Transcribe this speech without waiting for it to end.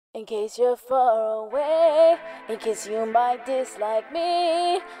In case you're far away, in case you might dislike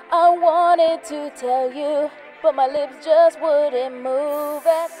me, I wanted to tell you, but my lips just wouldn't move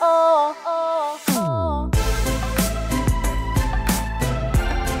at all.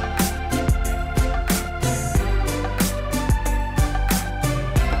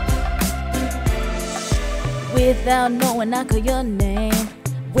 Without knowing, I call your name.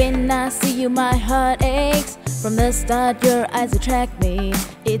 When I see you, my heart aches. From the start, your eyes attract me.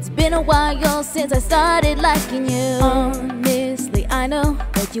 It's been a while since I started liking you. Honestly, I know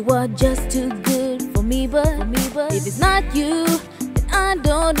that you are just too good for me, but if it's not you, then I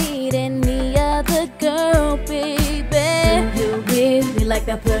don't need any other girl, baby. Do you really like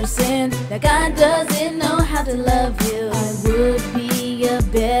that person? That guy doesn't know how to love you. I would be a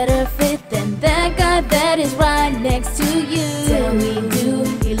better fit than that guy that is right next to you. Tell me,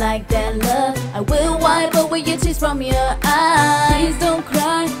 do you like that love? I will wipe away your tears from your eyes. Please don't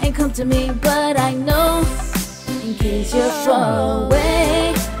cry and come to me, but I know, in case you're far away,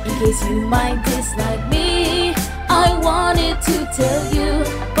 in case you might dislike me, I wanted to tell you,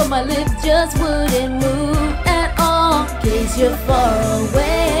 but my lips just wouldn't move at all. In case you're far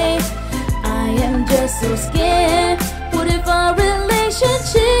away, I am just so scared. What if our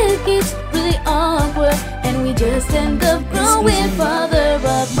relationship gets really awkward and we just end up growing further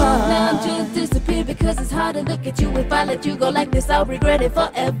apart? Now just disappear, because it's hard to look at you. If I let you go like this, I'll regret it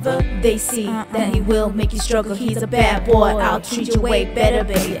forever. They see that he will make you struggle. He's a bad boy, I'll treat you way better,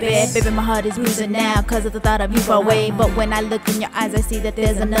 baby. Baby, my heart is losing now because of the thought of you far away. But when I look in your eyes, I see that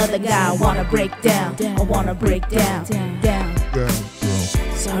there's another guy. I wanna break down, I wanna break down.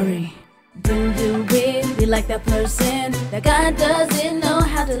 Sorry. Do you really like that person? That guy doesn't know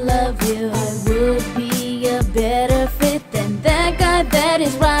how to love you. I would be a better fit than that guy that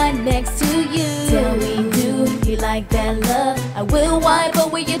is right next to you. Tell me, do you like that love? I will wipe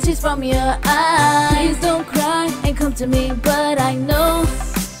away your tears from your eyes. Please don't cry and come to me, but I know,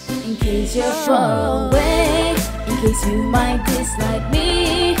 in case you're far away, in case you might dislike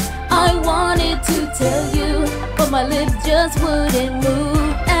me, I wanted to tell you, but my lips just wouldn't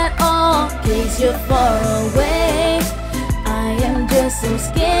move at all. In case you're far away, I am just so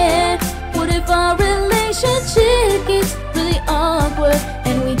scared. What if our relationship gets really awkward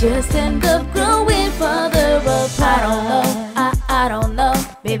and we just end up growing further apart? I don't know,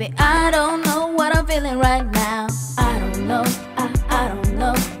 baby, I don't know what I'm feeling right now. I don't know, I don't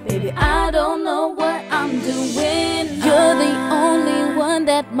know, baby, I don't know what I'm doing. You're the only one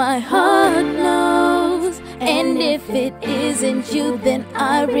that my heart knows, and if it isn't you, then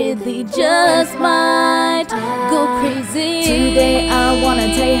I really just might go crazy. Today I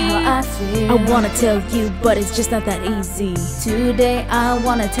wanna tell you how I feel. I wanna tell you, but it's just not that easy. Today I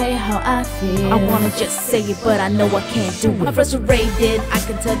wanna tell you how I feel. I wanna just say it, but I know I can't do it. I'm frustrated, I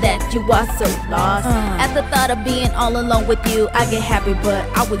can tell that you are so lost. At the thought of being all alone with you, I get happy, but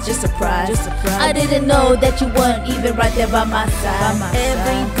I was just surprised. I didn't know that you weren't even right there by my side.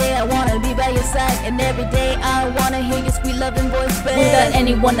 Every day I wanna be by your side, and every day I wanna hear your sweet loving voice, babe. Without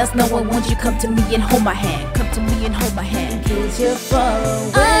anyone else knowing, won't you come to me and hold my hand? Come to me and hold my hand. In case you're far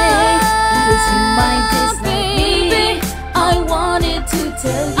away, in case you might dislike me, I wanted to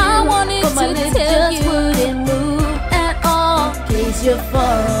tell you, but my lips just wouldn't move at all. In case you're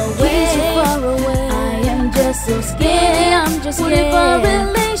far away, I am just so scared. What if our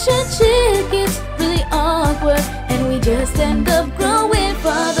relationship gets really awkward and we just end up growing